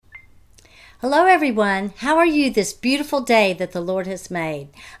Hello everyone, how are you this beautiful day that the Lord has made?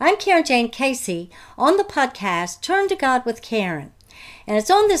 I'm Karen Jane Casey on the podcast Turn to God with Karen. And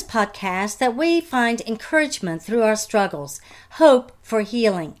it's on this podcast that we find encouragement through our struggles, hope for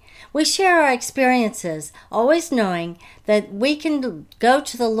healing. We share our experiences, always knowing that we can go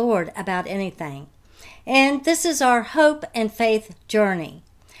to the Lord about anything. And this is our hope and faith journey.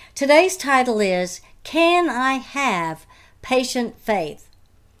 Today's title is, Can I Have Patient Faith?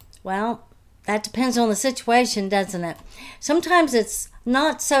 Well, that depends on the situation, doesn't it? Sometimes it's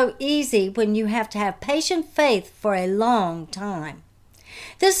not so easy when you have to have patient faith for a long time.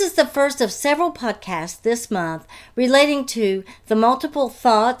 This is the first of several podcasts this month relating to the multiple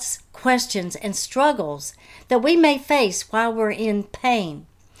thoughts, questions, and struggles that we may face while we're in pain.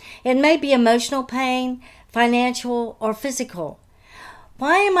 It may be emotional pain, financial, or physical.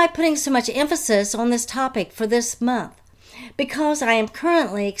 Why am I putting so much emphasis on this topic for this month? Because I am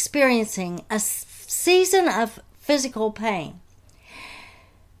currently experiencing a season of physical pain.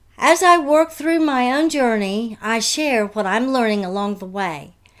 As I work through my own journey, I share what I'm learning along the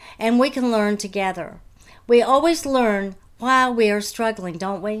way, and we can learn together. We always learn while we are struggling,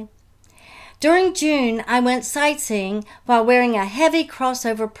 don't we? During June, I went sightseeing while wearing a heavy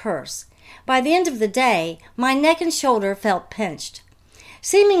crossover purse. By the end of the day, my neck and shoulder felt pinched.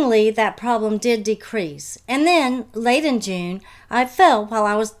 Seemingly, that problem did decrease. And then, late in June, I fell while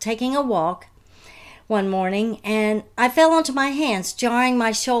I was taking a walk one morning, and I fell onto my hands, jarring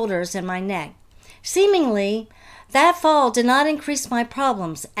my shoulders and my neck. Seemingly, that fall did not increase my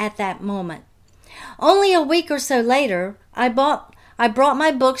problems at that moment. Only a week or so later, I brought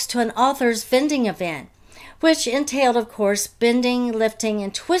my books to an author's vending event, which entailed, of course, bending, lifting,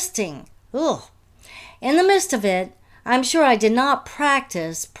 and twisting. Ugh! In the midst of it, I'm sure I did not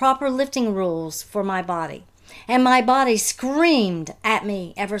practice proper lifting rules for my body, and my body screamed at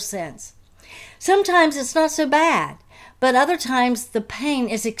me ever since. Sometimes it's not so bad, but other times the pain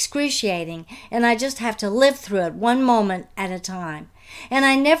is excruciating, and I just have to live through it one moment at a time, and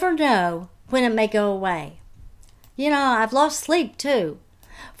I never know when it may go away. I've lost sleep too.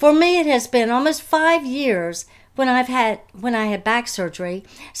 For me, it has been almost 5 years when I had back surgery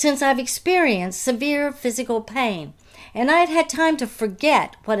since I've experienced severe physical pain, and I had had time to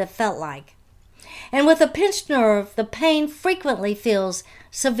forget what it felt like. And with a pinched nerve, the pain frequently feels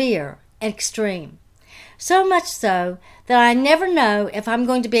severe and extreme. So much so that I never know if I'm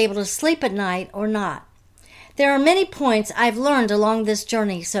going to be able to sleep at night or not. There are many points I've learned along this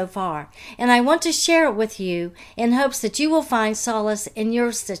journey so far, and I want to share it with you in hopes that you will find solace in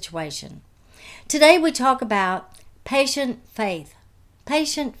your situation. Today we talk about patient faith.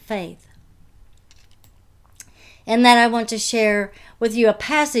 Patient faith. And then I want to share with you a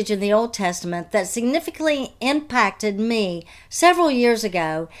passage in the Old Testament that significantly impacted me several years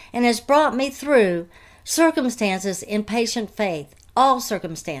ago and has brought me through circumstances in patient faith, all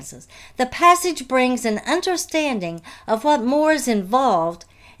circumstances. The passage brings an understanding of what more is involved,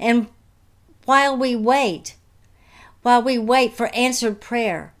 and while we wait for answered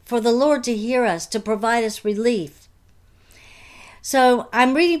prayer, for the Lord to hear us, to provide us relief. So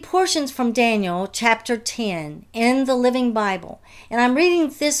I'm reading portions from Daniel chapter 10 in the Living Bible. And I'm reading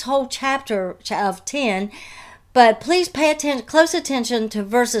this whole chapter of 10, but please pay close attention to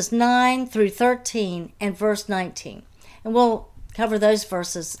verses 9 through 13 and verse 19. And we'll cover those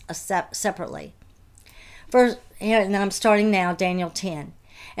verses separately. And I'm starting now, Daniel 10.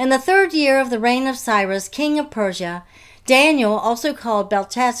 In the 3rd year of the reign of Cyrus, king of Persia, Daniel, also called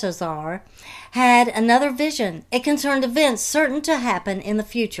Belteshazzar, had another vision. It concerned events certain to happen in the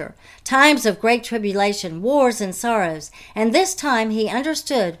future, times of great tribulation, wars, and sorrows, and this time he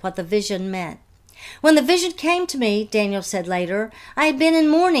understood what the vision meant. When the vision came to me, Daniel said later, I had been in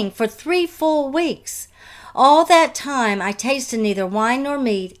mourning for 3 full weeks. All that time I tasted neither wine nor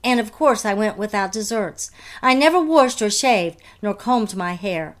meat, and of course I went without desserts. I never washed or shaved, nor combed my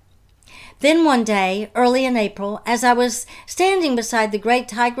hair. Then one day, early in April, as I was standing beside the great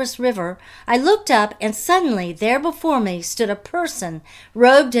Tigris River, I looked up, and suddenly there before me stood a person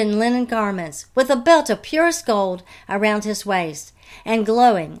robed in linen garments, with a belt of purest gold around his waist, and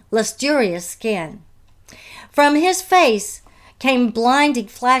glowing, lustrous skin. From his face came blinding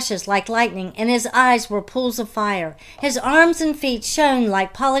flashes like lightning, and his eyes were pools of fire. His arms and feet shone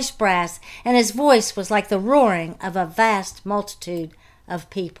like polished brass, and his voice was like the roaring of a vast multitude of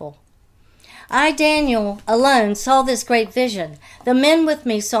people. I, Daniel, alone saw this great vision. The men with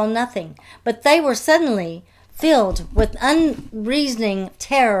me saw nothing, but they were suddenly filled with unreasoning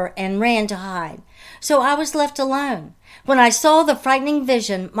terror and ran to hide. So I was left alone. When I saw the frightening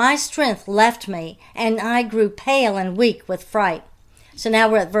vision, my strength left me, and I grew pale and weak with fright. So now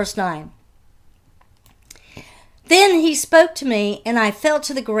we're at verse 9. Then he spoke to me, and I fell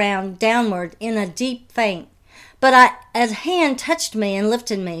to the ground downward in a deep faint. But a hand touched me and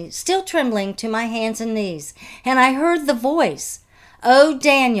lifted me, still trembling, to my hands and knees. And I heard the voice. "O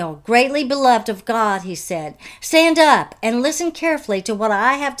Daniel, greatly beloved of God," he said, "stand up and listen carefully to what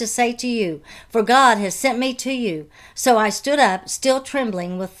I have to say to you, for God has sent me to you." So I stood up, still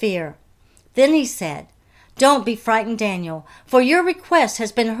trembling with fear. Then he said, "Don't be frightened, Daniel, for your request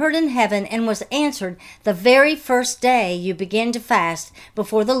has been heard in heaven and was answered the very first day you began to fast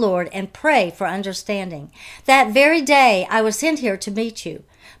before the Lord and pray for understanding. That very day I was sent here to meet you.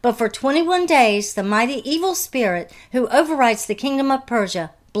 But for 21 days the mighty evil spirit who overrides the kingdom of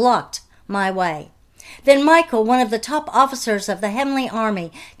Persia blocked my way. Then Michael, one of the top officers of the heavenly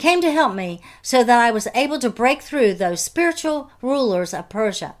army, came to help me so that I was able to break through those spiritual rulers of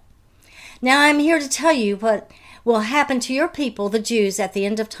Persia. Now I am here to tell you what will happen to your people, the Jews, at the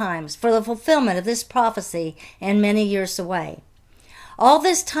end of times, for the fulfillment of this prophecy and many years away." All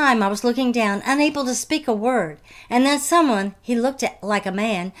this time I was looking down, unable to speak a word. And then someone, he looked like a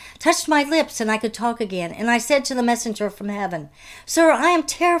man, touched my lips and I could talk again. And I said to the messenger from heaven, "Sir, I am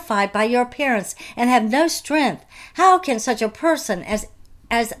terrified by your appearance and have no strength. How can such a person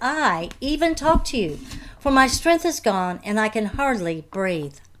as I even talk to you? For my strength is gone and I can hardly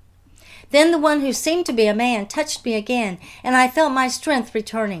breathe." Then the one who seemed to be a man touched me again, and I felt my strength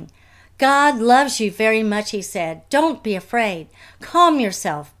returning. "God loves you very much," he said. "Don't be afraid. Calm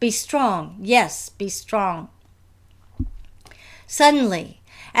yourself. Be strong. Yes, be strong." Suddenly,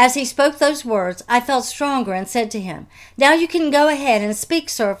 as he spoke those words, I felt stronger and said to him, "Now you can go ahead and speak,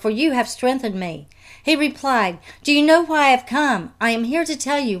 sir, for you have strengthened me." He replied, "Do you know why I have come? I am here to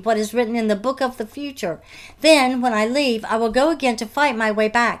tell you what is written in the book of the future. Then, when I leave, I will go again to fight my way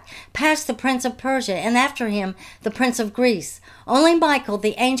back, past the prince of Persia, and after him the prince of Greece. Only Michael,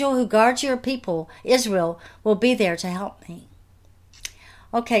 the angel who guards your people, Israel, will be there to help me."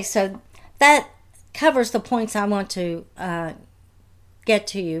 Okay, so that covers the points I want to get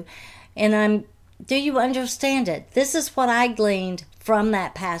to you. And do you understand it? This is what I gleaned from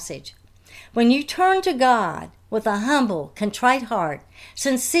that passage. When you turn to God with a humble, contrite heart,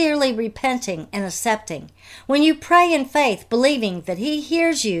 sincerely repenting and accepting, when you pray in faith, believing that He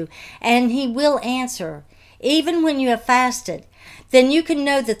hears you and He will answer, even when you have fasted, then you can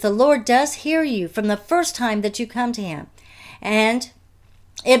know that the Lord does hear you from the first time that you come to Him. And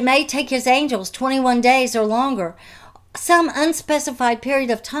it may take His angels 21 days or longer, some unspecified period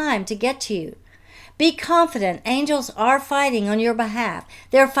of time to get to you. Be confident, angels are fighting on your behalf.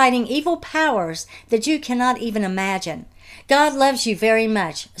 They're fighting evil powers that you cannot even imagine. God loves you very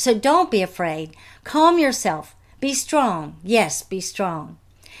much, so don't be afraid. Calm yourself. Be strong. Yes, be strong.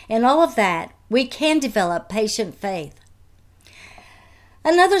 In all of that, we can develop patient faith.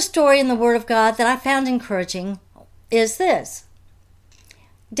 Another story in the Word of God that I found encouraging is this.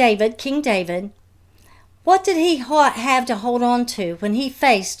 David, King David, what did he have to hold on to when he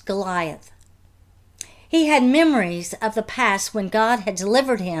faced Goliath? He had memories of the past when God had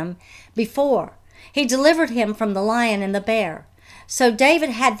delivered him before. He delivered him from the lion and the bear. So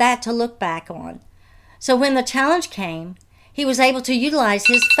David had that to look back on. So when the challenge came, he was able to utilize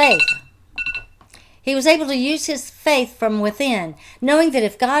his faith. He was able to use his faith from within, knowing that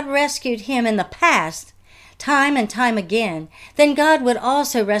if God rescued him in the past, time and time again, then God would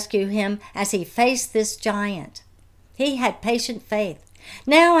also rescue him as he faced this giant. He had patient faith.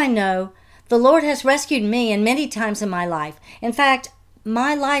 Now I know the Lord has rescued me in many times in my life. In fact,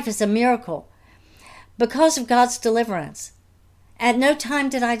 my life is a miracle because of God's deliverance. At no time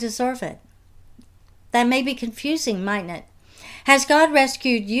did I deserve it. That may be confusing, mightn't it? Has God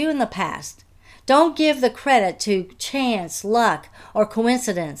rescued you in the past? Don't give the credit to chance, luck, or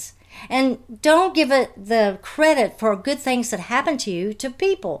coincidence. And don't give it the credit for good things that happen to you to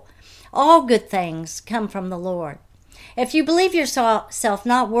people. All good things come from the Lord. If you believe yourself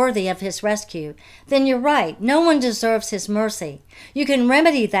not worthy of His rescue, then you're right. No one deserves His mercy. You can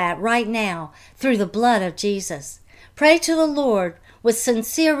remedy that right now through the blood of Jesus. Pray to the Lord with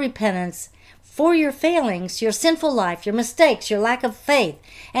sincere repentance for your failings, your sinful life, your mistakes, your lack of faith,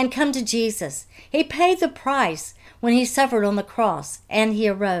 and come to Jesus. He paid the price when He suffered on the cross, and He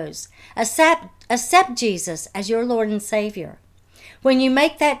arose. Accept Jesus as your Lord and Savior. When you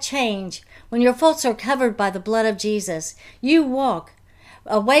make that change, when your faults are covered by the blood of Jesus, you walk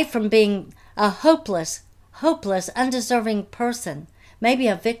away from being a hopeless, undeserving person, maybe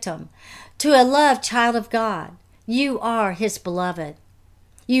a victim, to a loved child of God. You are His beloved.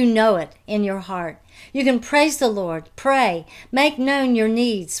 You know it in your heart. You can praise the Lord, pray, make known your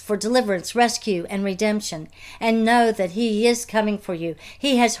needs for deliverance, rescue, and redemption, and know that He is coming for you.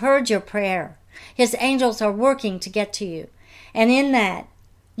 He has heard your prayer. His angels are working to get to you. And in that,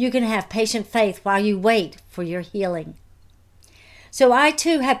 you can have patient faith while you wait for your healing. So I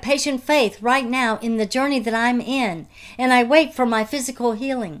too have patient faith right now in the journey that I'm in, and I wait for my physical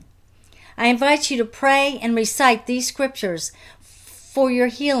healing. I invite you to pray and recite these scriptures for your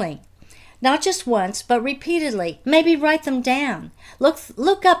healing. Not just once, but repeatedly. Maybe write them down.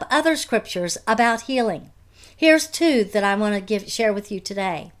 Look up other scriptures about healing. Here's 2 that I want to share with you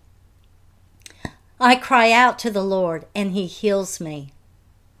today. I cry out to the Lord, and He heals me.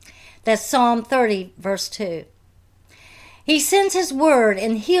 That's Psalm 30, verse 2. He sends His word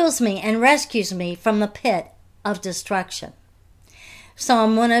and heals me and rescues me from the pit of destruction.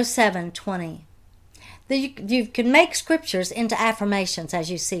 Psalm 107:20. You can make scriptures into affirmations as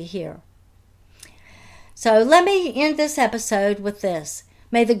you see here. So let me end this episode with this.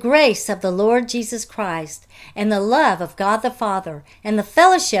 May the grace of the Lord Jesus Christ and the love of God the Father and the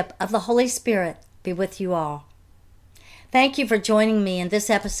fellowship of the Holy Spirit be with you all. Thank you for joining me in this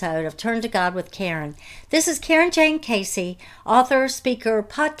episode of Turn to God with Karen. This is Karen Jane Casey, author, speaker,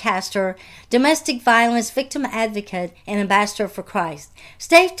 podcaster, domestic violence victim advocate, and ambassador for Christ.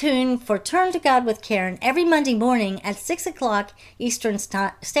 Stay tuned for Turn to God with Karen every Monday morning at 6 o'clock Eastern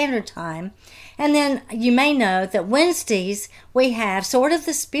Standard Time. And then you may know that Wednesdays we have Sword of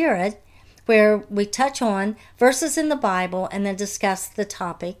the Spirit, where we touch on verses in the Bible and then discuss the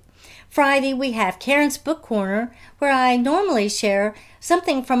topic. Friday, we have Karen's Book Corner, where I normally share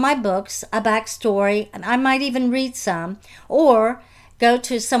something from my books, a backstory, and I might even read some, or go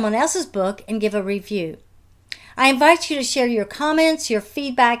to someone else's book and give a review. I invite you to share your comments, your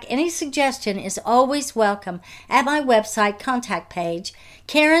feedback. Any suggestion is always welcome at my website contact page,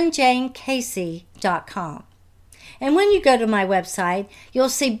 KarenJaneCasey.com. And when you go to my website, you'll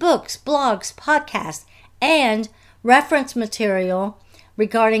see books, blogs, podcasts, and reference material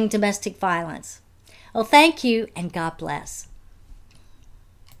regarding domestic violence. Well, thank you and God bless.